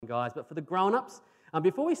guys, but for the grown-ups,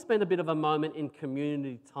 before we spend a bit of a moment in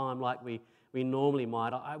community time like we normally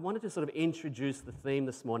might, I wanted to sort of introduce the theme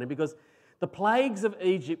this morning because the plagues of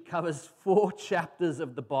Egypt covers 4 chapters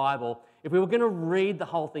of the Bible. If we were going to read the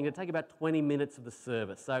whole thing, it'd take about 20 minutes of the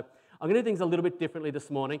service. So I'm going to do things a little bit differently this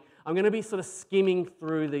morning. I'm going to be sort of skimming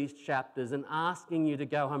through these chapters and asking you to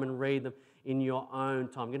go home and read them in your own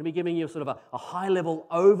time. I'm going to be giving you sort of a high-level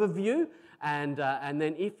overview, and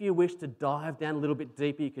then if you wish to dive down a little bit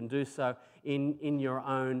deeper, you can do so in your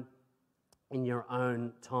own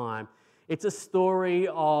time. It's a story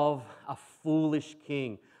of a foolish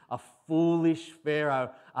king, a foolish Pharaoh,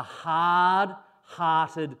 a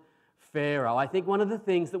hard-hearted Pharaoh. I think one of the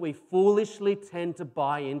things that we foolishly tend to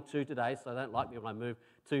buy into today, so don't like me when I move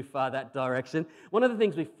too far that direction, one of the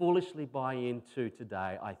things we foolishly buy into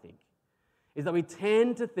today, I think, is that we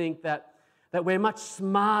tend to think that we're much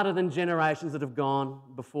smarter than generations that have gone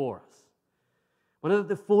before us. One of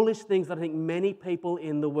the foolish things that I think many people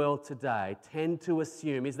in the world today tend to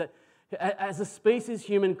assume is that as a species,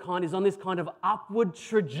 humankind is on this kind of upward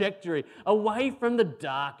trajectory away from the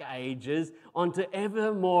dark ages onto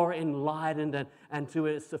ever more enlightened and to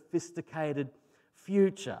a sophisticated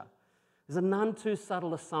future. There's a none too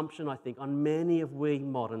subtle assumption, I think, on many of we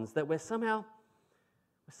moderns that we're somehow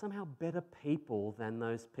better people than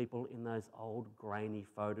those people in those old grainy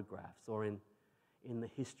photographs or in the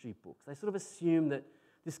history books. They sort of assume that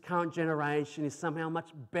this current generation is somehow much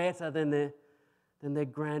better than their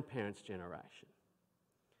grandparents' generation.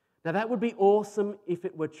 Now that would be awesome if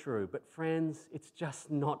it were true, but friends, it's just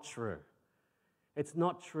not true. It's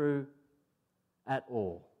not true at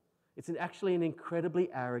all. It's actually an incredibly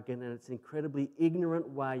arrogant and it's an incredibly ignorant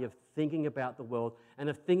way of thinking about the world and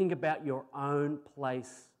of thinking about your own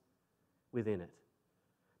place within it.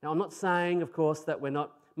 Now, I'm not saying, of course, that we're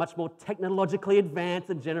not much more technologically advanced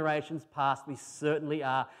than generations past. We certainly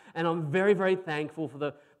are. And I'm very, very thankful for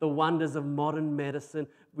the wonders of modern medicine.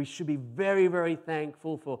 We should be very, very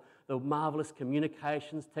thankful for the marvelous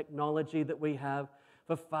communications technology that we have,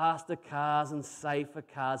 for faster cars and safer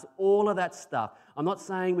cars, all of that stuff. I'm not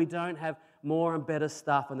saying we don't have more and better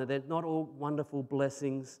stuff and that they're not all wonderful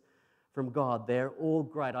blessings from God. They're all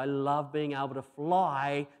great. I love being able to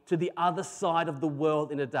fly to the other side of the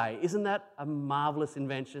world in a day. Isn't that a marvelous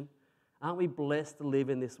invention? Aren't we blessed to live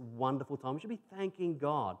in this wonderful time? We should be thanking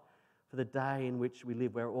God for the day in which we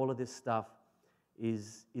live, where all of this stuff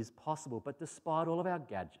is possible. But despite all of our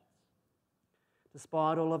gadgets,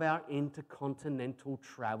 despite all of our intercontinental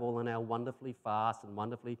travel and our wonderfully fast and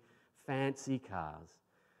wonderfully fancy cars,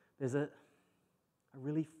 there's a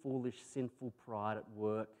really foolish, sinful pride at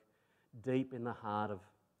work deep in the heart of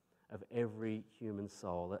every human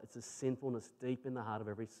soul. It's a sinfulness deep in the heart of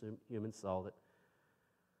every human soul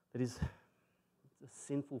that is a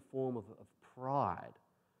sinful form of pride.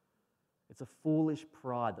 It's a foolish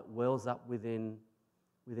pride that wells up within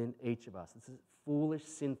each of us. It's a foolish,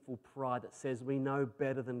 sinful pride that says we know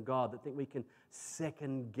better than God, that think we can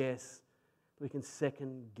second guess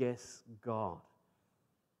God.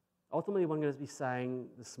 Ultimately, what I'm going to be saying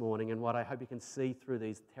this morning, and what I hope you can see through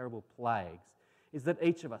these terrible plagues, is that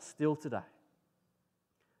each of us still today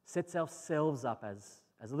sets ourselves up as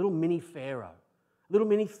a little mini Pharaoh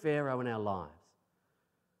in our lives.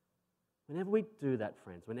 Whenever we do that,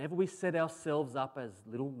 friends, whenever we set ourselves up as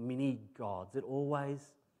little mini gods, it always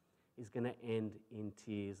is going to end in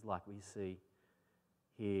tears like we see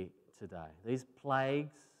here today. These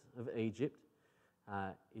plagues of Egypt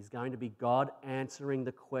is going to be God answering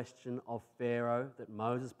the question of Pharaoh that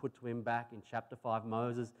Moses put to him back in chapter 5.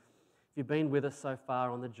 Moses, if you've been with us so far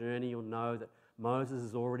on the journey, you'll know that Moses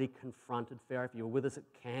has already confronted Pharaoh. If you were with us at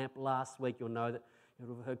camp last week, you'll know that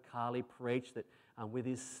you'll have heard Carly preach that with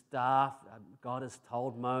his staff, God has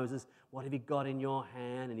told Moses, what have you got in your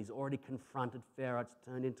hand? And he's already confronted Pharaoh. It's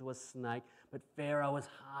turned into a snake. But Pharaoh has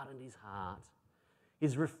hardened his heart.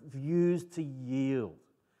 He's refused to yield.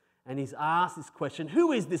 And he's asked this question,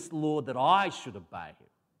 who is this Lord that I should obey him?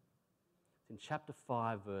 It's in chapter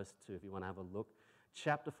 5, verse 2, if you want to have a look.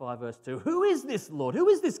 Chapter 5, verse 2, who is this Lord? Who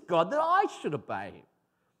is this God that I should obey him?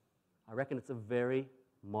 I reckon it's a very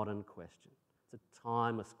modern question. It's a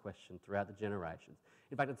timeless question throughout the generations.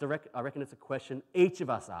 In fact, I reckon it's a question each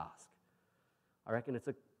of us ask. I reckon it's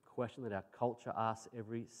a question that our culture asks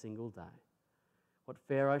every single day. What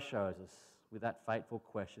Pharaoh shows us with that fateful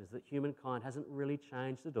question is that humankind hasn't really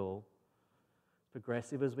changed at all.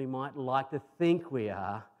 Progressive as we might like to think we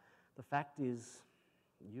are, the fact is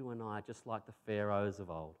you and I are just like the pharaohs of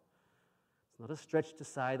old. It's not a stretch to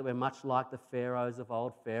say that we're much like the pharaohs of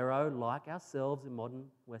old. Pharaoh, like ourselves in modern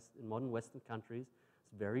Western countries,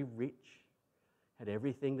 is very rich, had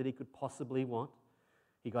everything that he could possibly want.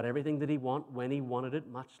 He got everything that he wanted when he wanted it,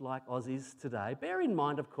 much like Aussies today. Bear in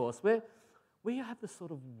mind, of course, we have the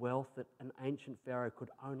sort of wealth that an ancient Pharaoh could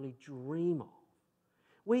only dream of.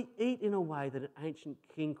 We eat in a way that an ancient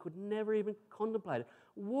king could never even contemplate it.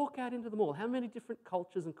 Walk out into the mall. How many different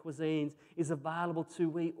cultures and cuisines is available to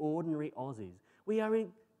we ordinary Aussies? We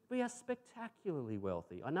are spectacularly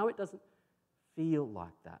wealthy. I know it doesn't feel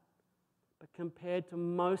like that, but compared to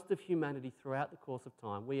most of humanity throughout the course of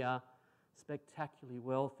time, we are spectacularly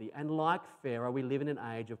wealthy. And like Pharaoh, we live in an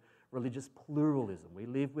age of religious pluralism. We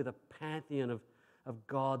live with a pantheon of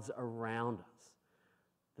gods around us.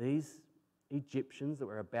 These Egyptians that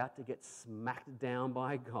were about to get smacked down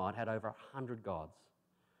by God had over 100 gods.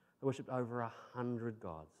 They worshipped over 100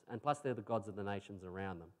 gods. And plus they're the gods of the nations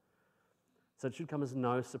around them. So it should come as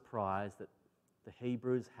no surprise that the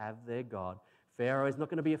Hebrews have their God. Pharaoh is not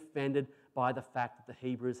going to be offended by the fact that the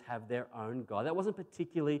Hebrews have their own God. That wasn't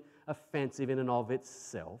particularly offensive in and of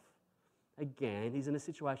itself. Again, he's in a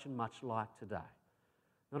situation much like today.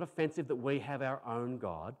 Not offensive that we have our own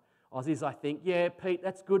God. Aussies, I think, yeah, Pete,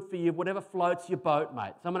 that's good for you. Whatever floats your boat,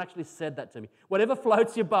 mate. Someone actually said that to me. Whatever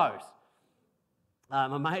floats your boat.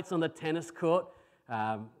 My mate's on the tennis court.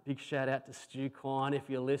 Big shout out to Stu Quine if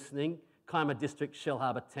you're listening. Kiama District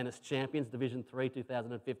Shellharbour Tennis Champions, Division 3,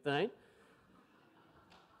 2015.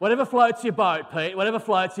 Whatever floats your boat, Pete, whatever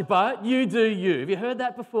floats your boat, you do you. Have you heard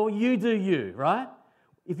that before? You do you, right?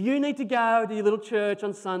 If you need to go to your little church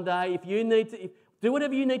on Sunday, if you need to, do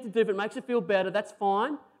whatever you need to do. If it makes you feel better, that's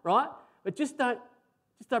fine, right? But just don't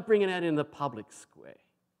bring it out in the public square.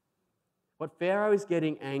 What Pharaoh is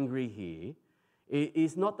getting angry here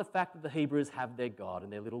is not the fact that the Hebrews have their God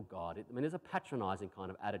and their little God. I mean, there's a patronising kind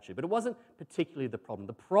of attitude, but it wasn't particularly the problem.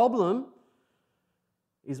 The problem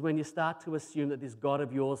is when you start to assume that this God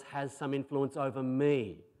of yours has some influence over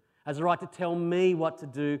me, has a right to tell me what to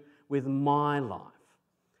do with my life.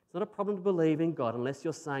 It's not a problem to believe in God unless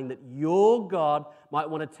you're saying that your God might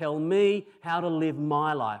want to tell me how to live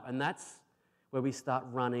my life. And that's where we start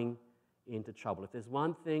running into trouble. If there's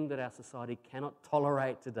one thing that our society cannot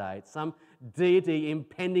tolerate today, it's some deity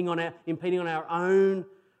impending on our own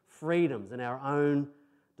freedoms and our own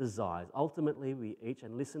desires. Ultimately, we each,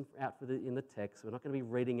 and listen out in the text, we're not going to be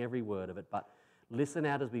reading every word of it, but listen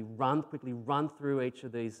out as we quickly run through each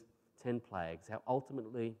of these 10 plagues, how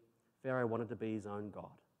ultimately Pharaoh wanted to be his own God.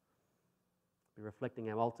 Be reflecting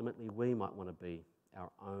how ultimately we might want to be our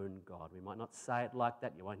own God. We might not say it like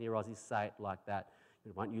that. You won't hear Aussies say it like that.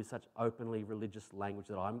 We won't use such openly religious language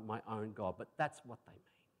that I'm my own God, but that's what they mean.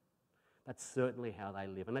 That's certainly how they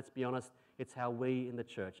live. And let's be honest, it's how we in the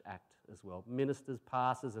church act as well. Ministers,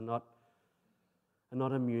 pastors are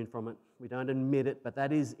not immune from it. We don't admit it, but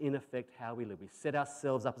that is in effect how we live. We set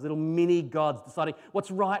ourselves up as little mini gods, deciding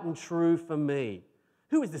what's right and true for me.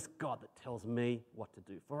 Who is this God that tells me what to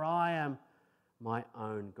do? For I am my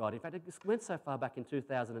own God. In fact, it went so far back in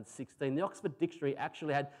 2016, the Oxford Dictionary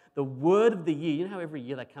actually had the word of the year. You know how every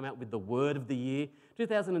year they come out with the word of the year?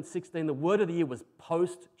 2016, the word of the year was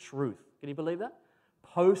post-truth. Can you believe that?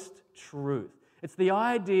 Post-truth. It's the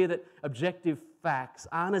idea that objective facts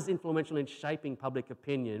aren't as influential in shaping public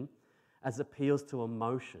opinion as appeals to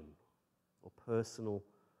emotion or personal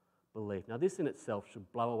belief. Now, this in itself should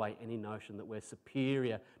blow away any notion that we're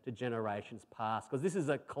superior to generations past, because this is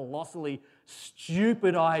a colossally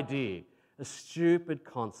stupid idea, a stupid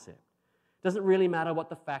concept. It doesn't really matter what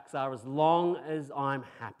the facts are as long as I'm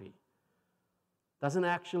happy. It doesn't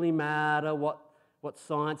actually matter what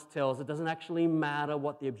science tells. It doesn't actually matter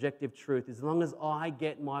what the objective truth is, as long as I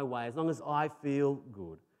get my way, as long as I feel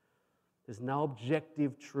good. There's no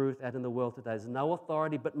objective truth out in the world today. There's no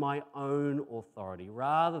authority but my own authority.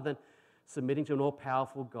 Rather than submitting to an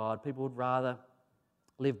all-powerful God, people would rather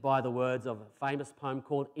live by the words of a famous poem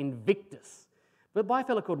called Invictus, but by a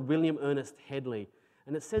fellow called William Ernest Headley.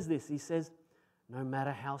 And it says this, he says, no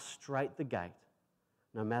matter how straight the gate,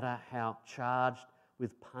 no matter how charged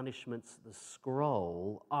with punishments the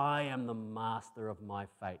scroll, I am the master of my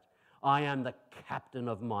fate. I am the captain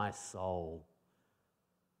of my soul.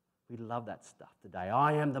 We love that stuff today.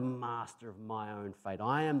 I am the master of my own fate.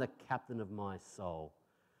 I am the captain of my soul.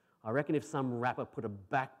 I reckon if some rapper put a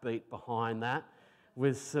backbeat behind that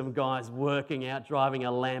with some guys working out, driving a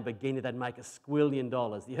Lamborghini, they'd make $1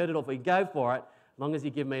 squillion. You heard it all. If you go for it, as long as you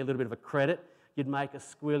give me a little bit of a credit, you'd make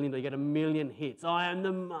 $1 squillion. You get 1 million hits. I am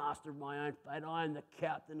the master of my own fate. I am the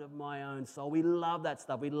captain of my own soul. We love that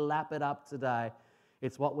stuff. We lap it up today.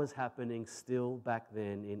 It's what was happening still back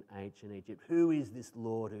then in ancient Egypt. Who is this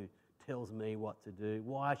Lord who tells me what to do?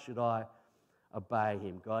 Why should I obey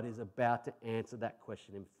him? God is about to answer that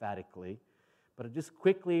question emphatically But just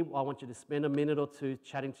quickly, I want you to spend a minute or two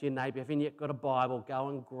chatting to your neighbour. If you've got a Bible, go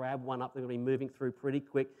and grab one up. They're going to be moving through pretty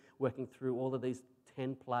quick, working through all of these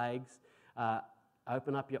 10 plagues.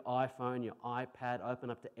 Open up your iPhone, your iPad, open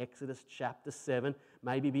up to Exodus chapter 7.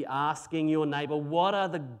 Maybe be asking your neighbour, what are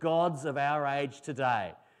the gods of our age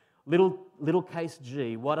today? Little case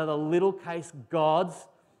G, what are the little case gods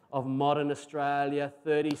of modern Australia?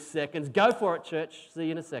 30 seconds. Go for it, church. See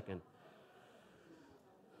you in a second.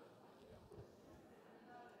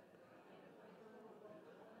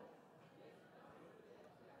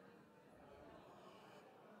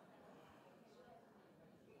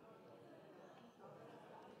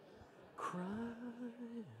 Cry,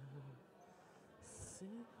 sing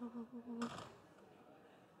on.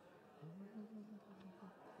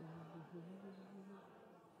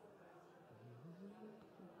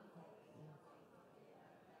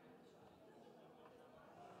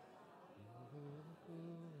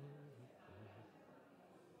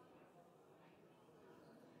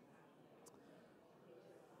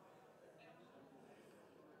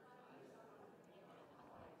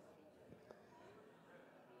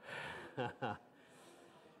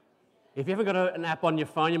 If you haven't got an app on your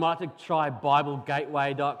phone, you might have to try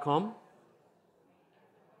BibleGateway.com.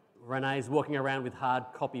 Renee's walking around with hard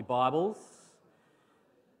copy Bibles.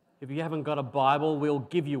 If you haven't got a Bible, we'll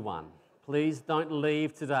give you one. Please don't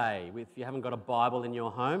leave today if you haven't got a Bible in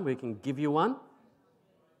your home. We can give you one.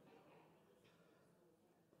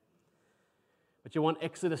 But you want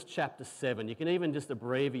Exodus chapter 7. You can even just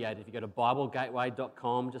abbreviate it. If you go to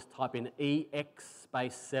BibleGateway.com, just type in EX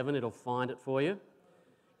space 7, it'll find it for you.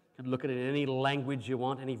 You can look at it in any language you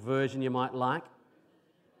want, any version you might like.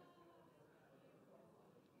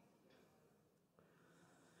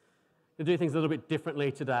 We'll do things a little bit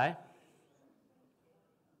differently today.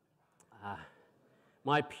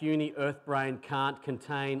 My puny earth brain can't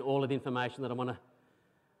contain all of the information that I want to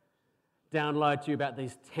download to you about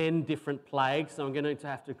these 10 different plagues, so I'm going to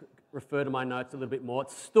have to refer to my notes a little bit more.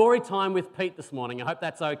 It's story time with Pete this morning. I hope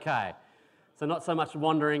that's okay. So not so much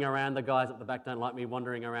wandering around. The guys at the back don't like me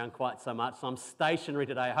wandering around quite so much, so I'm stationary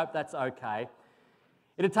today. I hope that's okay.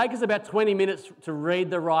 It'll take us about 20 minutes to read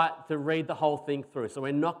the whole thing through. So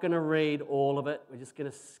we're not going to read all of it. We're just going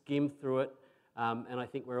to skim through it. And I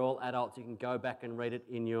think we're all adults. You can go back and read it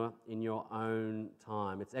in your own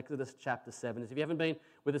time. It's Exodus chapter 7. If you haven't been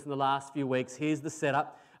with us in the last few weeks, here's the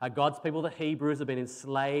setup. God's people, the Hebrews, have been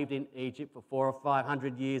enslaved in Egypt for 400 or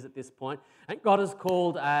 500 years at this point. And God has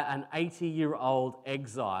called an 80-year-old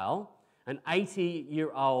exile, an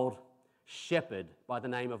 80-year-old shepherd by the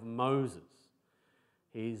name of Moses.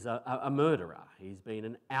 He's a murderer. He's been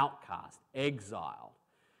an outcast, exiled.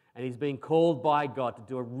 And he's been called by God to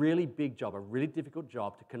do a really big job, a really difficult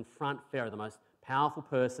job, to confront Pharaoh, the most powerful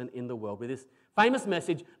person in the world, with this famous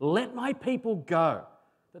message, let my people go,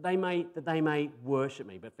 that they may worship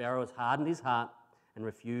me. But Pharaoh has hardened his heart and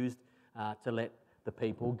refused to let the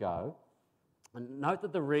people go. And note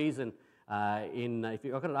that the reason, if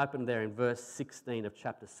you've got it open there in verse 16 of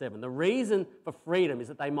chapter 7, the reason for freedom is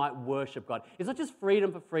that they might worship God. It's not just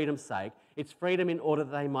freedom for freedom's sake, it's freedom in order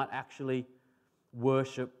that they might actually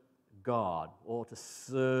worship God or to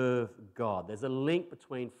serve God. There's a link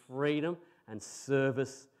between freedom and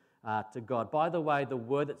service to God. By the way, the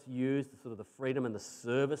word that's used, sort of the freedom and the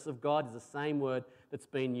service of God, is the same word that's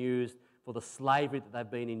been used for the slavery that they've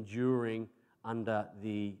been enduring under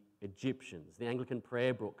the Egyptians. The Anglican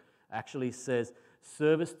prayer book actually says,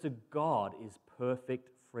 service to God is perfect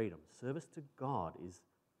freedom. Service to God is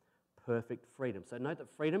perfect freedom. So note that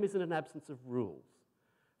freedom isn't an absence of rules.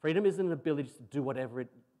 Freedom isn't an ability to do whatever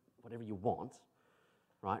you want,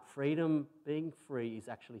 right? Freedom, being free, is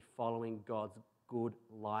actually following God's good,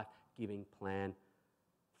 life-giving plan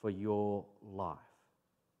for your life.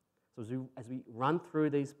 So as we run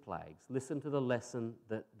through these plagues, listen to the lesson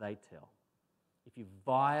that they tell. If you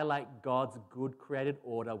violate God's good created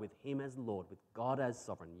order with Him as Lord, with God as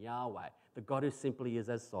sovereign, Yahweh, the God who simply is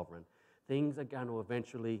as sovereign, things are going to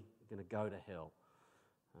eventually go to hell.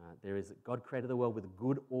 God created the world with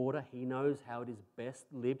good order. He knows how it is best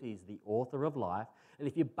lived. He's the author of life. And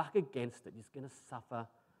if you buck against it, you're going to suffer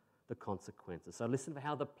the consequences. So listen for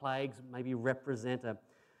how the plagues maybe represent a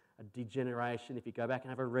degeneration. If you go back and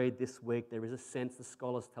have a read this week, there is a sense, the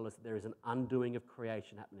scholars tell us, that there is an undoing of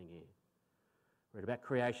creation happening here. We read about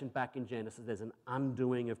creation back in Genesis. There's an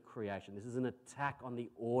undoing of creation. This is an attack on the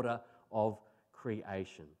order of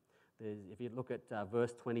creation. If you look at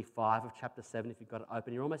verse 25 of chapter 7, if you've got it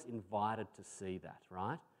open, you're almost invited to see that,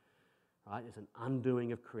 right? There's an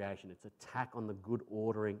undoing of creation. It's an attack on the good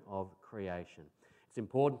ordering of creation. It's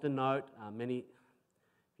important to note, if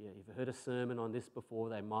you've heard a sermon on this before,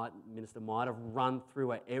 minister might have run through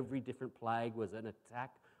where every different plague was an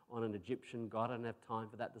attack on an Egyptian god. I don't have time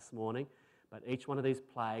for that this morning, but each one of these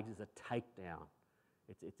plagues is a takedown.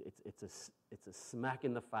 It's a smack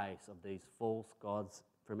in the face of these false gods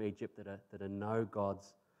from Egypt that are no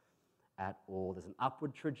gods at all. There's an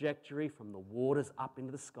upward trajectory from the waters up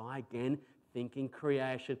into the sky. Again, thinking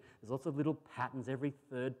creation. There's lots of little patterns. Every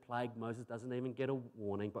third plague, Moses doesn't even get a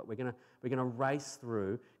warning, but we're going to race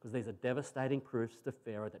through because these are devastating proofs to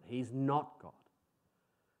Pharaoh that he's not God.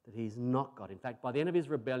 That he's not God. In fact, by the end of his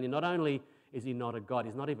rebellion, not only is he not a God,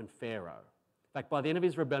 he's not even Pharaoh. In fact, by the end of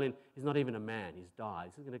his rebellion, he's not even a man. He's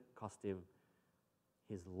died. This is going to cost him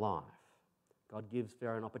his life. God gives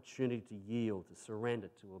Pharaoh an opportunity to yield, to surrender,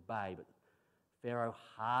 to obey, but Pharaoh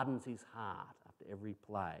hardens his heart after every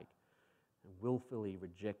plague and willfully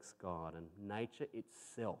rejects God, and nature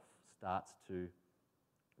itself starts to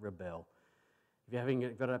rebel. If you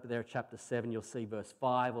haven't got it up there, chapter 7, you'll see verse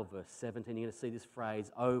 5 or verse 17. You're going to see this phrase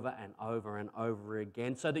over and over and over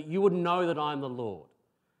again, so that you would know that I'm the Lord.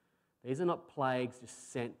 These are not plagues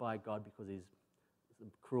just sent by God because he's a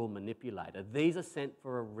cruel manipulator. These are sent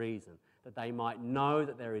for a reason, that they might know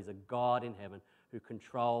that there is a God in heaven who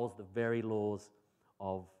controls the very laws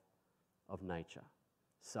of nature.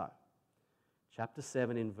 So, chapter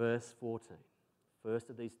 7 in verse 14, first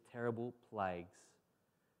of these terrible plagues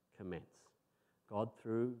commence. God,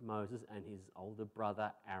 through Moses and his older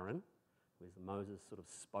brother Aaron, who is Moses' sort of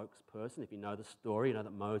spokesperson. If you know the story, you know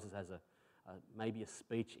that Moses has maybe a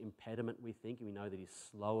speech impediment, we think. We know that he's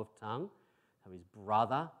slow of tongue. So his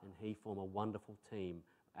brother and he form a wonderful team.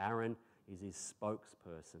 Aaron is his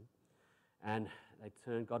spokesperson. And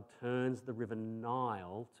God turns the river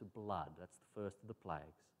Nile to blood. That's the first of the plagues.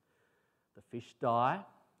 The fish die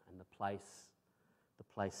and the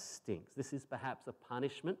place stinks. This is perhaps a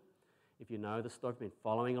punishment, if you know the story, been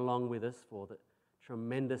following along with us, for the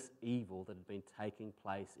tremendous evil that had been taking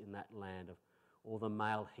place in that land of all the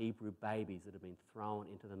male Hebrew babies that have been thrown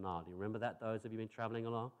into the Nile. Do you remember that, those of you who have been travelling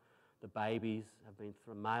along? The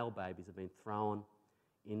male babies have been thrown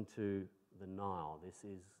into the Nile. This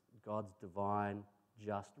is God's divine,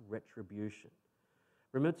 just retribution.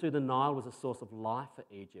 Remember too, the Nile was a source of life for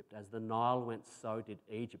Egypt. As the Nile went, so did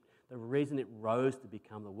Egypt. The reason it rose to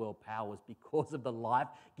become the world power was because of the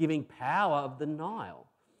life-giving power of the Nile.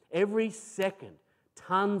 Every second,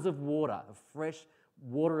 tons of water, of fresh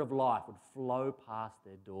water of life, would flow past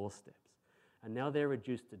their doorsteps. And now they're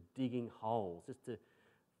reduced to digging holes, just to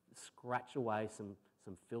scratch away some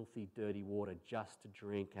filthy, dirty water just to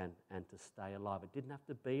drink and to stay alive. It didn't have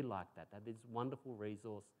to be like that. They had this wonderful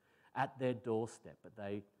resource at their doorstep, but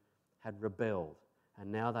they had rebelled, and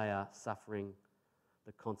now they are suffering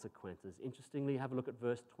the consequences. Interestingly, have a look at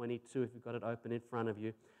verse 22 if you've got it open in front of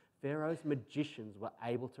you. Pharaoh's magicians were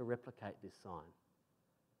able to replicate this sign.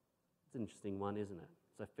 It's an interesting one, isn't it?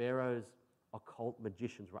 So Pharaoh's occult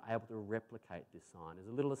magicians were able to replicate this sign. As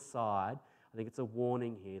a little aside, I think it's a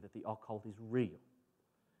warning here that the occult is real.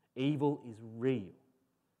 Evil is real,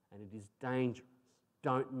 and it is dangerous.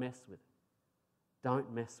 Don't mess with it.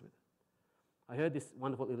 Don't mess with it. I heard this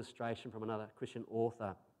wonderful illustration from another Christian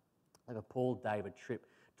author, Paul David Tripp,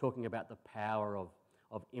 talking about the power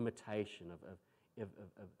of imitation, of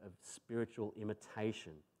spiritual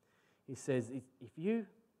imitation. He says, if you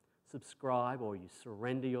subscribe or you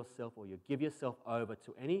surrender yourself or you give yourself over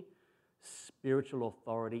to any spiritual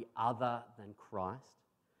authority other than Christ,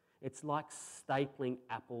 it's like stapling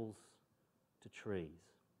apples to trees.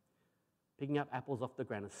 Picking up apples off the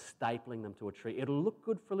ground and stapling them to a tree. It'll look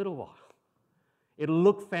good for a little while. It'll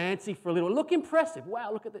look fancy for a little while. Look impressive.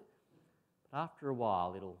 Wow, look at that. But after a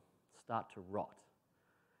while, it'll start to rot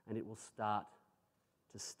and it will start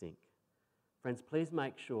to stink. Friends, please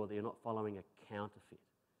make sure that you're not following a counterfeit,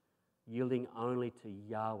 yielding only to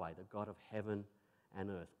Yahweh, the God of heaven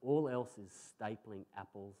and earth. All else is stapling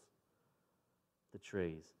apples to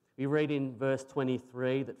trees. We read in verse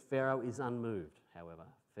 23 that Pharaoh is unmoved, however.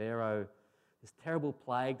 Pharaoh, this terrible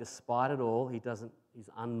plague, despite it all, he's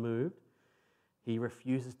unmoved. He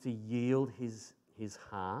refuses to yield his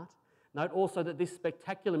heart. Note also that this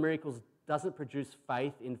spectacular miracle doesn't produce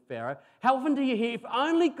faith in Pharaoh. How often do you hear, if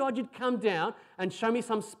only God you'd come down and show me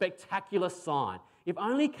some spectacular sign. If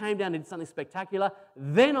only he came down and did something spectacular,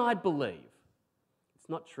 then I'd believe. It's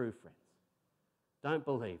not true, friends. Don't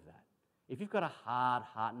believe that. If you've got a hard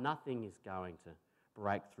heart, nothing is going to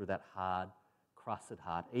break through that hard, crusted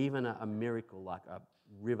heart, even a miracle like a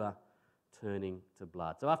river turning to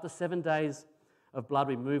blood. So after 7 days of blood,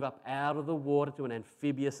 we move up out of the water to an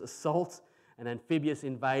amphibious assault, an amphibious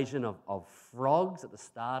invasion of frogs at the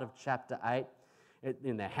start of chapter 8.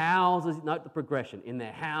 In their houses, note the progression, in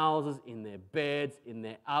their houses, in their beds, in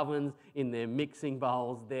their ovens, in their mixing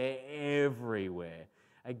bowls, they're everywhere.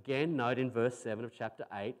 Again, note in verse 7 of chapter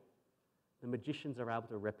 8, the magicians are able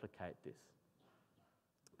to replicate this.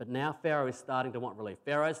 But now Pharaoh is starting to want relief.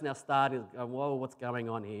 Pharaoh's now starting to go, whoa, what's going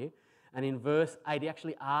on here? And in verse 8, he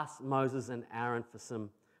actually asks Moses and Aaron for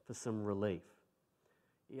some relief.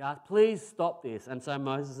 He asks, please stop this. And so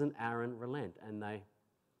Moses and Aaron relent, and they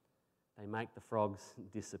make the frogs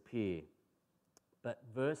disappear. But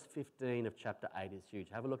verse 15 of chapter 8 is huge.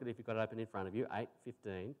 Have a look at it if you've got it open in front of you,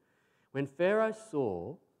 8:15. When Pharaoh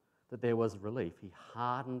saw that there was relief, he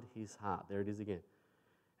hardened his heart. There it is again.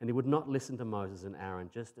 And he would not listen to Moses and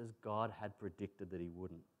Aaron, just as God had predicted that he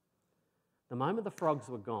wouldn't. The moment the frogs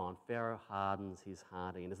were gone, Pharaoh hardens his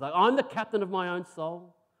heart again. It's like, I'm the captain of my own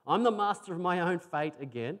soul. I'm the master of my own fate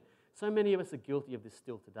again. So many of us are guilty of this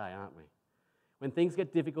still today, aren't we? When things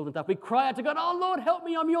get difficult and tough, we cry out to God, oh Lord, help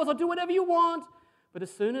me, I'm yours, I'll do whatever you want. But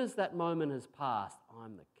as soon as that moment has passed,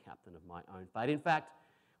 I'm the captain of my own fate. In fact,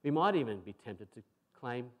 we might even be tempted to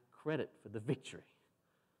claim credit for the victory.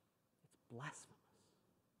 It's blasphemous.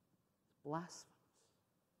 It's blasphemous.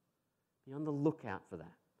 Be on the lookout for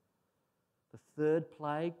that. The third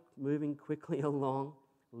plague, moving quickly along,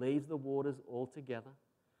 leaves the waters altogether,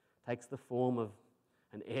 takes the form of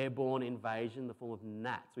an airborne invasion, the form of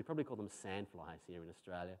gnats. We probably call them sandflies here in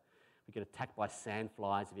Australia. We get attacked by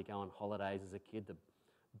sandflies if you go on holidays as a kid to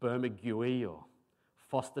Bermagui or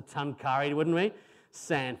Foster Tuncurry, wouldn't we?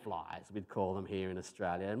 Sandflies, we'd call them here in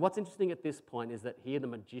Australia. And what's interesting at this point is that here the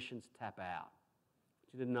magicians tap out. I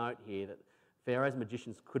want you to note here that Pharaoh's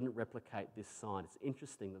magicians couldn't replicate this sign. It's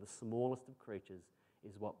interesting that the smallest of creatures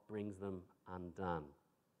is what brings them undone.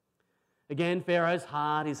 Again, Pharaoh's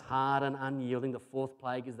heart is hard and unyielding. The fourth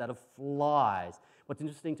plague is that of flies. What's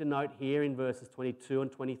interesting to note here in verses 22 and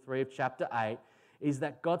 23 of chapter 8 is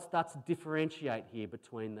that God starts to differentiate here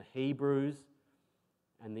between the Hebrews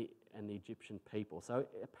and the Egyptian people. So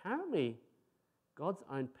apparently, God's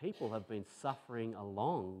own people have been suffering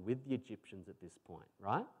along with the Egyptians at this point,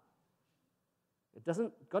 right?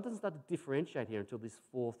 God doesn't start to differentiate here until this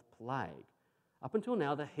fourth plague. Up until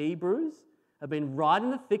now, the Hebrews have been right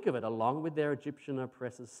in the thick of it along with their Egyptian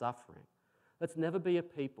oppressors suffering. Let's never be a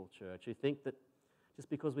people, church, who think that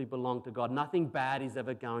just because we belong to God, nothing bad is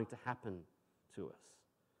ever going to happen to us.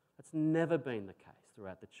 That's never been the case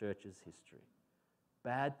throughout the church's history.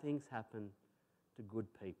 Bad things happen to good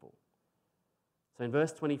people. So in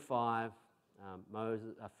verse 25,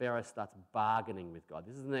 Pharaoh starts bargaining with God.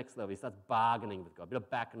 This is the next level. He starts bargaining with God, a bit of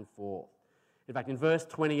back and forth. In fact, in verse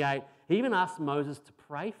 28, he even asks Moses to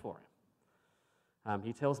pray for him.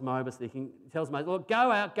 He tells Moses, look, go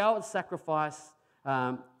out and sacrifice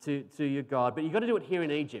to your God. But you've got to do it here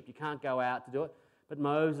in Egypt. You can't go out to do it. But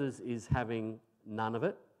Moses is having none of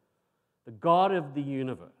it. The God of the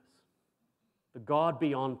universe, the God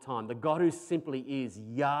beyond time, the God who simply is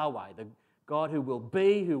Yahweh, the God who will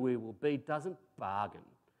be, who we will be, doesn't bargain.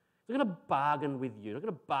 He's not going to bargain with you. He's not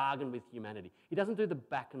going to bargain with humanity. He doesn't do the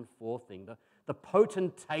back and forth thing. The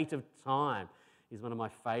potentate of time is one of my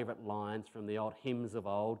favourite lines from the old hymns of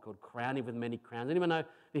old called Crowning with Many Crowns. Anyone know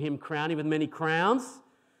the hymn Crowning with Many Crowns?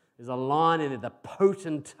 There's a line in it, the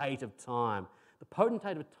potentate of time. The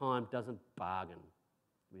potentate of time doesn't bargain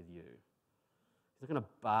with you. He's not going to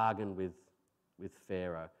bargain with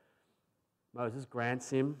Pharaoh. Moses grants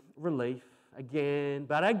him relief again,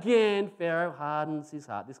 but again Pharaoh hardens his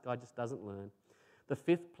heart. This guy just doesn't learn. The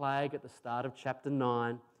fifth plague at the start of chapter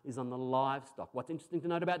 9 is on the livestock. What's interesting to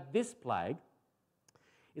note about this plague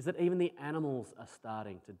is that even the animals are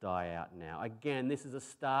starting to die out now. Again, this is a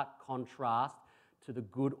stark contrast to the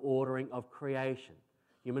good ordering of creation.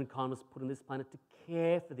 Humankind was put on this planet to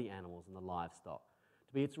care for the animals and the livestock,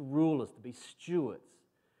 to be its rulers, to be stewards.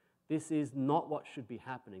 This is not what should be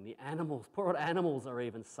happening. The animals, poor old animals, are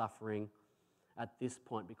even suffering at this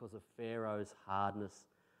point because of Pharaoh's hardness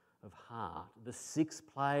of heart. The sixth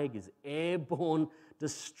plague is airborne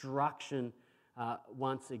destruction.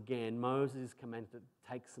 Once again, Moses is commanded to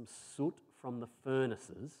take some soot from the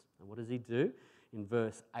furnaces. And what does he do? In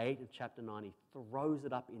verse 8 of chapter 9, he throws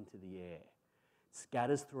it up into the air,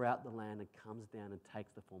 scatters throughout the land and comes down and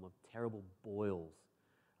takes the form of terrible boils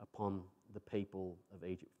upon the people of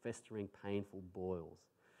Egypt, festering, painful boils.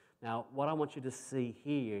 Now, what I want you to see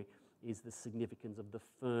here is the significance of the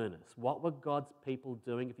furnace. What were God's people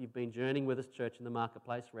doing? If you've been journeying with us, church, in the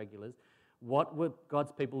marketplace regulars, what were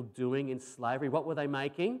God's people doing in slavery? What were they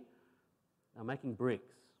making? They were making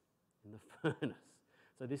bricks in the furnace.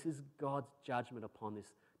 So this is God's judgment upon this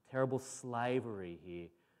terrible slavery here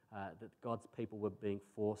that God's people were being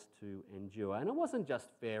forced to endure. And it wasn't just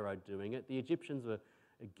Pharaoh doing it, the Egyptians were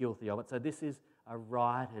guilty of it. So this is a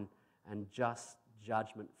right and just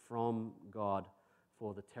judgment from God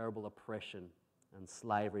for the terrible oppression and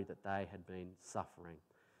slavery that they had been suffering.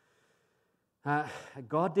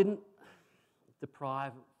 God didn't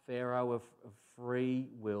deprive Pharaoh of free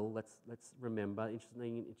will. Let's remember, interestingly,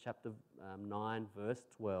 in chapter 9, verse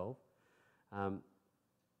 12,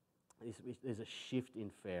 there's a shift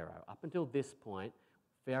in Pharaoh. Up until this point,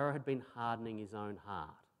 Pharaoh had been hardening his own heart.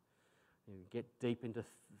 You get deep into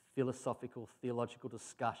philosophical, theological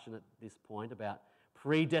discussion at this point about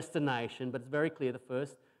predestination, but it's very clear the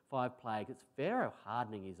first 5 plagues, it's Pharaoh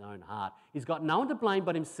hardening his own heart. He's got no one to blame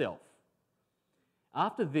but himself.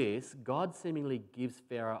 After this, God seemingly gives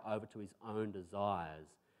Pharaoh over to his own desires,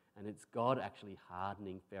 and it's God actually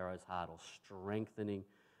hardening Pharaoh's heart or strengthening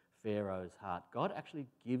Pharaoh's heart. God actually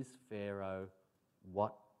gives Pharaoh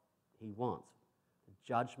what he wants. The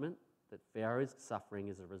judgment that Pharaoh is suffering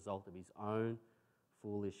is a result of his own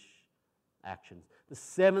foolish actions. The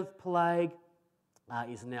 7th plague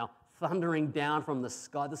is now thundering down from the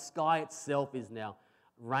sky. The sky itself is now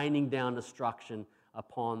raining down destruction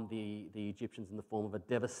upon the Egyptians in the form of a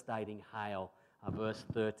devastating hail. Verse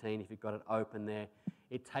 13, if you've got it open there,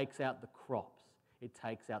 it takes out the crops, it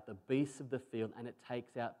takes out the beasts of the field, and it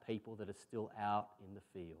takes out people that are still out in the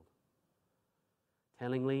field.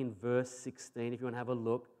 Tellingly, in verse 16, if you want to have a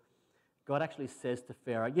look, God actually says to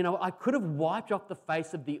Pharaoh, you know, I could have wiped off the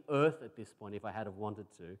face of the earth at this point if I had have wanted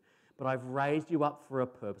to, but I've raised you up for a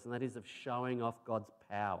purpose, and that is of showing off God's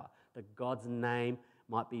power, that God's name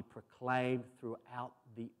might be proclaimed throughout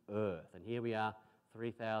the earth. And here we are,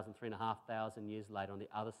 3,500 years later, on the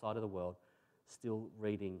other side of the world, still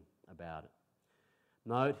reading about it.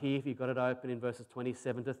 Note here, if you've got it open in verses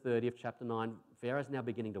 27 to 30 of chapter 9, Pharaoh's now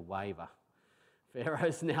beginning to waver.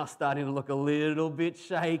 Pharaoh's now starting to look a little bit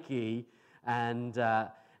shaky, and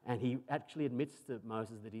he actually admits to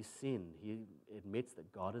Moses that he's sinned. He admits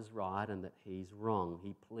that God is right and that he's wrong.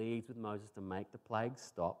 He pleads with Moses to make the plagues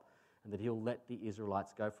stop and that he'll let the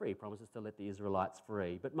Israelites go free. He promises to let the Israelites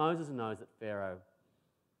free. But Moses knows that Pharaoh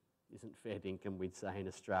isn't fair dinkum, we'd say in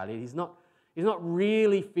Australia. He's not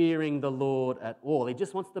really fearing the Lord at all. He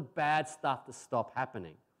just wants the bad stuff to stop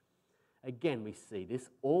happening. Again, we see this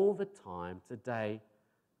all the time today,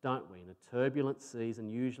 don't we? In a turbulent season,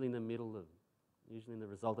 usually in the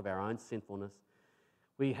result of our own sinfulness,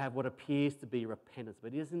 we have what appears to be repentance,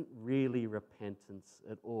 but it isn't really repentance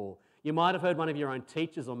at all. You might have heard one of your own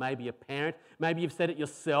teachers, or maybe a parent, maybe you've said it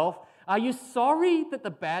yourself. Are you sorry that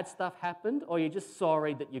the bad stuff happened, or are you just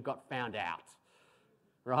sorry that you got found out?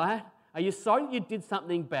 Right? Are you sorry that you did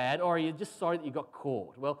something bad, or are you just sorry that you got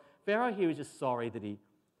caught? Well, Pharaoh here is just sorry that he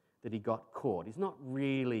got caught. He's not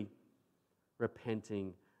really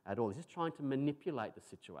repenting at all. He's just trying to manipulate the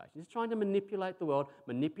situation. He's trying to manipulate the world,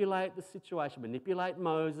 manipulate the situation, manipulate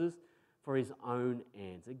Moses for his own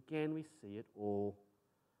ends. Again, we see it all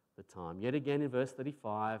the time. Yet again in verse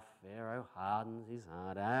 35, Pharaoh hardens his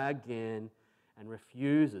heart again and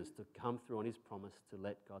refuses to come through on his promise to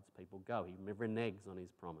let God's people go. He reneges on his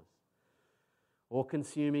promise.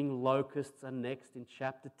 All-consuming locusts are next in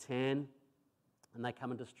chapter 10, and they come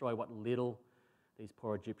and destroy what little these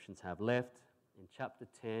poor Egyptians have left. In chapter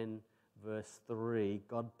 10, verse 3,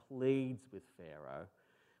 God pleads with Pharaoh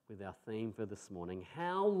with our theme for this morning.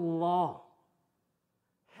 How long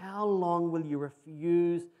will you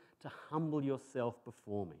refuse to humble yourself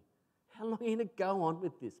before me? How long are you going to go on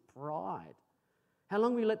with this pride? How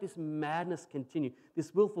long will you let this madness continue,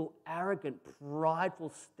 this willful, arrogant, prideful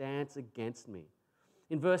stance against me?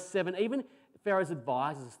 In verse 7, even Pharaoh's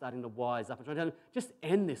advisors are starting to wise up and trying to tell him, just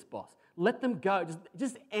end this, boss. Let them go.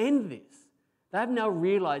 Just end this. They have now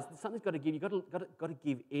realized that something's got to give. You've got to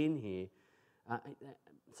give in here.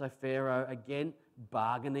 So Pharaoh, again,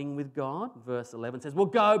 bargaining with God. Verse 11 says, we'll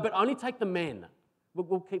go, but only take the men.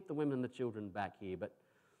 We'll keep the women and the children back here. But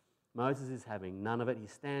Moses is having none of it. He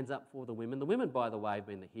stands up for the women. The women, by the way, have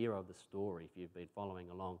been the hero of the story, if you've been following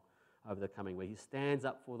along over the coming week. He stands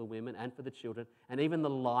up for the women and for the children and even the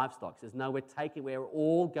livestock. He says, no, we're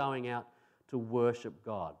all going out to worship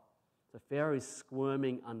God. So Pharaoh is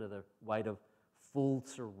squirming under the weight of full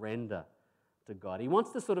surrender to God. He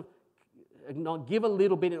wants to sort of give a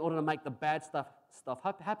little bit in order to make the bad stuff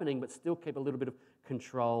happening, but still keep a little bit of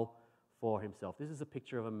control for himself. This is a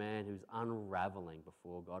picture of a man who's unraveling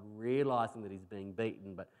before God, realizing that he's being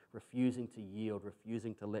beaten, but refusing to yield,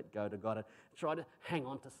 refusing to let go to God, and try to hang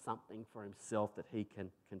on to something for himself that he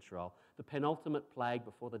can control. The penultimate plague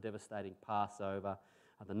before the devastating Passover,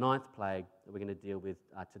 the 9th plague that we're going to deal with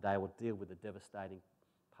today, we'll deal with the devastating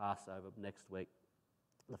Passover next week.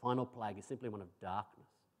 The final plague is simply one of darkness.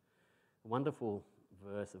 A wonderful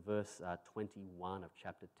verse 21 of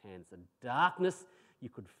chapter 10. So darkness you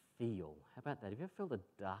could feel. How about that? Have you ever felt a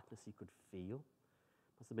darkness you could feel?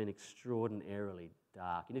 Must have been extraordinarily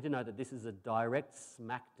dark. You need to know that this is a direct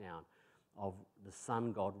smackdown of the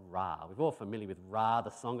sun god Ra. We're all familiar with Ra,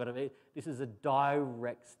 the sun god of it. This is a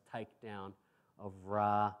direct takedown of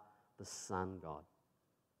Ra, the sun god.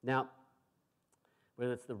 Now,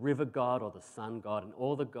 whether it's the river god or the sun god and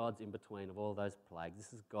all the gods in between of all those plagues,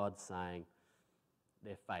 this is God saying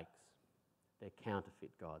they're fakes. They're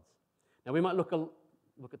counterfeit gods. Now, we might look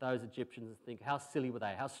at those Egyptians and think, how silly were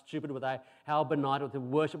they? How stupid were they? How benighted to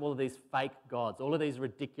worship all of these fake gods, all of these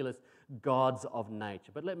ridiculous gods of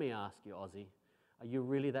nature. But let me ask you, Aussie, are you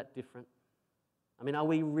really that different? I mean, are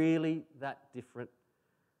we really that different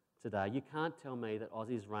today? You can't tell me that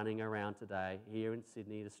Aussies running around today here in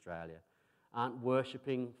Sydney, Australia, aren't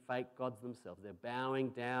worshipping fake gods themselves. They're bowing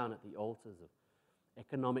down at the altars of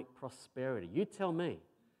economic prosperity. You tell me,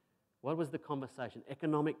 what was the conversation?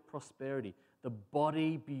 Economic prosperity, the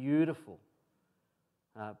body beautiful,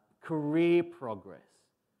 career progress.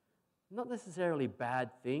 Not necessarily bad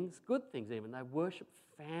things, good things even. They worship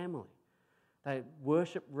family. They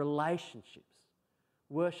worship relationships,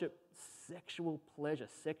 worship sexual pleasure,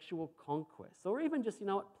 sexual conquest, or even just,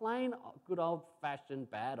 plain good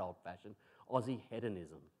old-fashioned, bad old-fashioned Aussie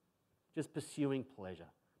hedonism, just pursuing pleasure,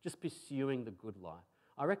 just pursuing the good life.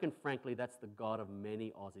 I reckon, frankly, that's the God of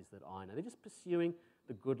many Aussies that I know. They're just pursuing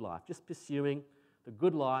the good life, just pursuing the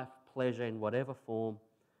good life, pleasure in whatever form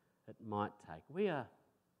it might take. We are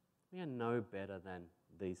no better than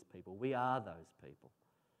these people. We are those people.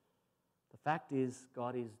 The fact is,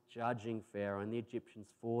 God is judging Pharaoh and the Egyptians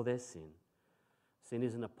for their sin. Sin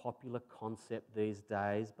isn't a popular concept these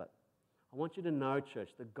days, but I want you to know,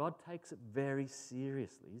 church, that God takes it very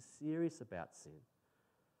seriously. He's serious about sin.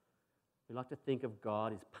 We like to think of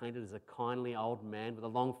God as painted as a kindly old man with a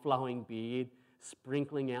long flowing beard,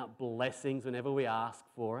 sprinkling out blessings whenever we ask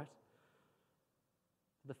for it.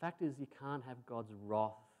 The fact is, you can't have God's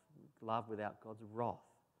love without God's wrath.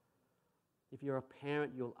 If you're a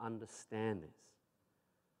parent, you'll understand this.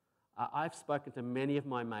 I've spoken to many of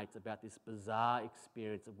my mates about this bizarre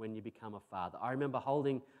experience of when you become a father. I remember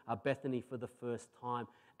holding Bethany for the first time,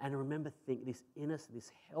 and I remember thinking this innocent,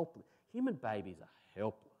 this helpless. Human babies are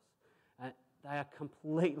helpless. And they are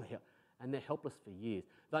completely, and they're helpless for years.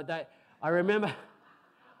 I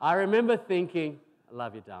remember thinking, I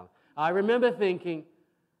love you, darling. I remember thinking,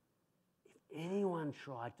 if anyone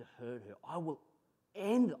tried to hurt her, I will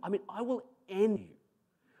end you.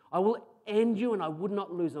 I will end you, and I would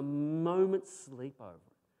not lose a moment's sleep over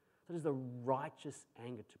it. That is the righteous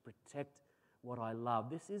anger to protect what I love.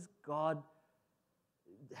 This is God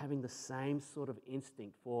having the same sort of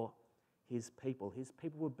instinct for his people. His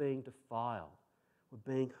people were being defiled, were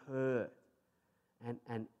being hurt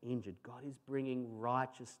and injured. God is bringing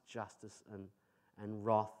righteous justice and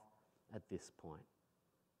wrath at this point.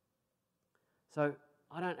 So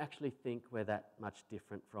I don't actually think we're that much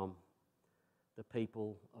different from the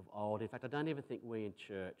people of old. In fact, I don't even think we in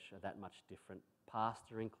church are that much different,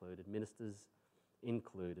 pastor included, ministers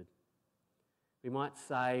included. We might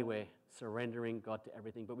say we're surrendering God to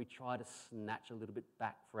everything, but we try to snatch a little bit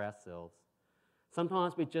back for ourselves.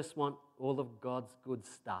 Sometimes we just want all of God's good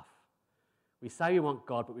stuff. We say we want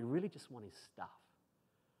God, but we really just want his stuff.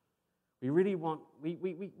 We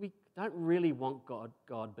don't really want God,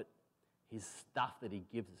 but his stuff that he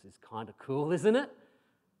gives us is kind of cool, isn't it?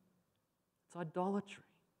 It's idolatry.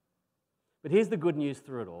 But here's the good news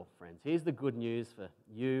through it all, friends. Here's the good news for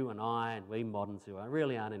you and I and we moderns who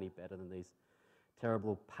really aren't any better than these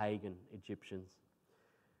terrible pagan Egyptians.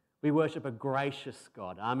 We worship a gracious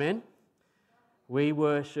God. Amen? We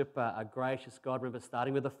worship a gracious God. Remember,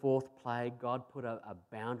 starting with the fourth plague, God put a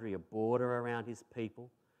boundary, a border around his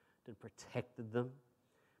people and protected them.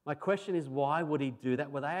 My question is, why would he do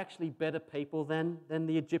that? Were they actually better people than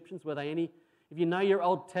the Egyptians? Were they any... If you know your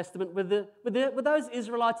Old Testament, were those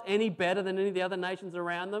Israelites any better than any of the other nations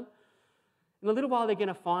around them? In a little while, they're going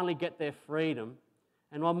to finally get their freedom.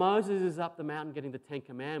 And while Moses is up the mountain getting the Ten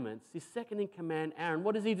Commandments, his second in command, Aaron,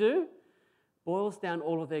 what does he do? Boils down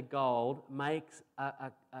all of their gold, makes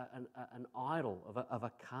an idol of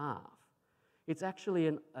a calf. It's actually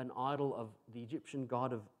an idol of the Egyptian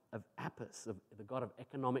god of Apis, of the god of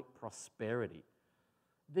economic prosperity.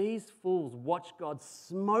 These fools watch God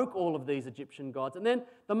smoke all of these Egyptian gods, and then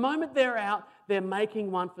the moment they're out, they're making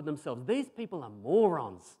one for themselves. These people are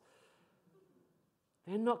morons.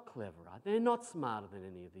 They're not cleverer. They're not smarter than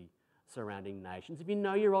any of the surrounding nations. If you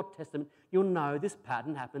know your Old Testament, you'll know this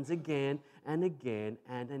pattern happens again and again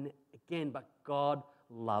and again. But God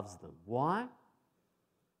loves them. Why?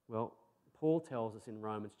 Well, Paul tells us in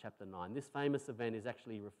Romans chapter 9. This famous event is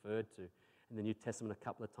actually referred to in the New Testament a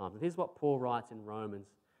couple of times. And here's what Paul writes in Romans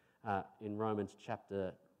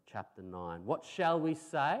chapter 9. What shall we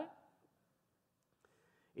say?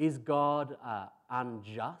 Is God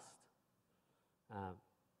unjust?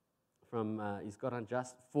 Is God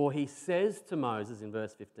unjust? For he says to Moses in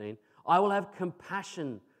verse 15, I will have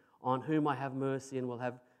compassion on whom I have mercy, and will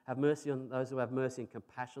have mercy on those who have mercy, and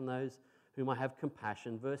compassion on those whom I have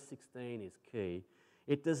compassion. Verse 16 is key.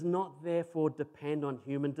 It does not therefore depend on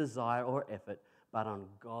human desire or effort, but on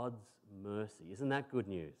God's mercy. Isn't that good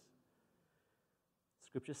news?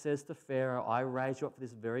 Scripture says to Pharaoh, I raised you up for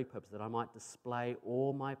this very purpose, that I might display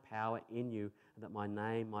all my power in you, and that my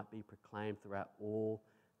name might be proclaimed throughout all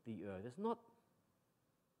the earth. It's not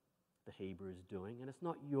the Hebrews doing, and it's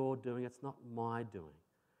not your doing, it's not my doing.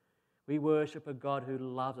 We worship a God who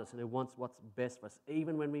loves us and who wants what's best for us,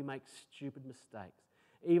 even when we make stupid mistakes,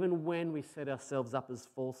 even when we set ourselves up as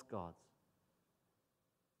false gods.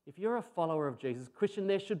 If you're a follower of Jesus, Christian,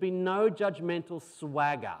 there should be no judgmental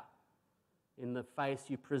swagger in the face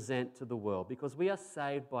you present to the world, because we are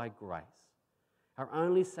saved by grace. Our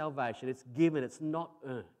only salvation, it's given, it's not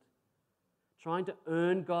earned. Trying to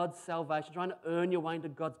earn God's salvation, trying to earn your way into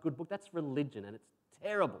God's good book, that's religion, and it's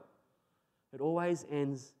terrible. It always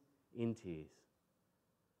ends in tears.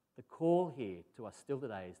 The call here to us still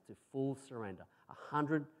today is to full surrender,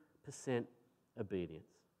 100% obedience.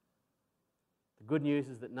 The good news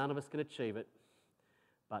is that none of us can achieve it,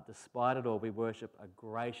 but despite it all, we worship a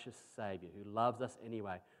gracious Saviour who loves us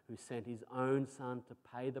anyway, who sent his own Son to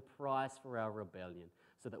pay the price for our rebellion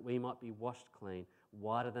so that we might be washed clean,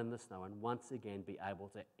 whiter than the snow, and once again be able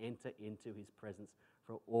to enter into his presence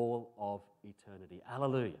for all of eternity.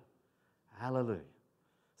 Hallelujah. Hallelujah.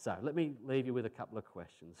 So let me leave you with a couple of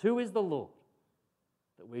questions. Who is the Lord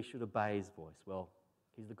that we should obey his voice? Well,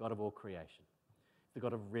 he's the God of all creation. He's the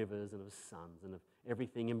God of rivers and of suns and of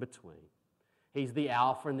everything in between. He's the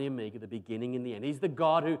Alpha and the Omega, the beginning and the end. He's the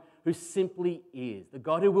God who simply is, the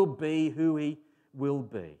God who will be who he will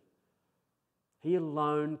be. He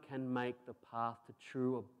alone can make the path to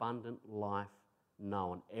true, abundant life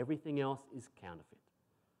known. Everything else is counterfeit.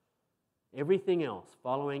 Everything else,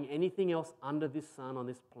 following anything else under this sun on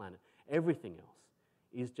this planet, everything else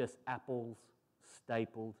is just apples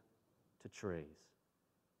stapled to trees.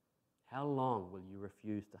 How long will you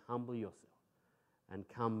refuse to humble yourself and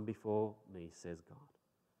come before me, says God?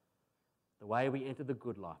 The way we enter the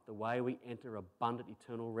good life, the way we enter abundant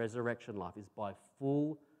eternal resurrection life is by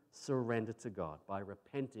full surrender to God, by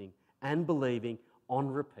repenting and believing on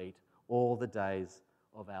repeat all the days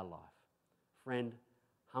of our life. Friend,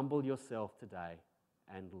 humble yourself today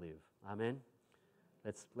and live. Amen?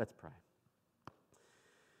 Let's pray.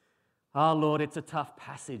 Oh, Lord, it's a tough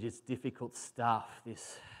passage. It's difficult stuff,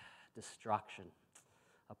 this destruction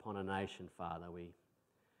upon a nation, Father. We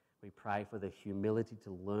pray for the humility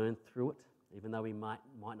to learn through it, even though we might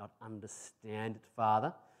not understand it,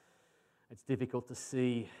 Father. It's difficult to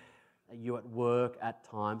see you at work at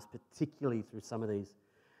times, particularly through some of these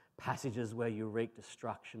passages where you wreak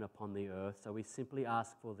destruction upon the earth. So we simply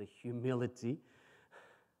ask for the humility,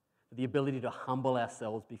 for the ability to humble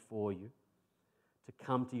ourselves before you, to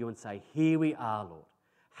come to you and say, here we are, Lord.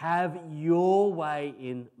 Have your way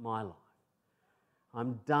in my life.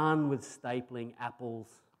 I'm done with stapling apples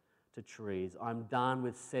to trees. I'm done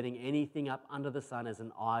with setting anything up under the sun as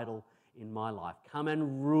an idol in my life. Come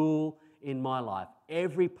and rule in my life,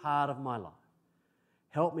 every part of my life.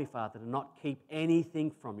 Help me, Father, to not keep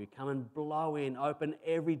anything from you. Come and blow in, open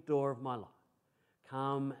every door of my life.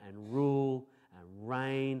 Come and rule and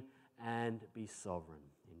reign and be sovereign.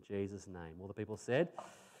 In Jesus' name. All the people said,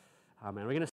 amen. We're going to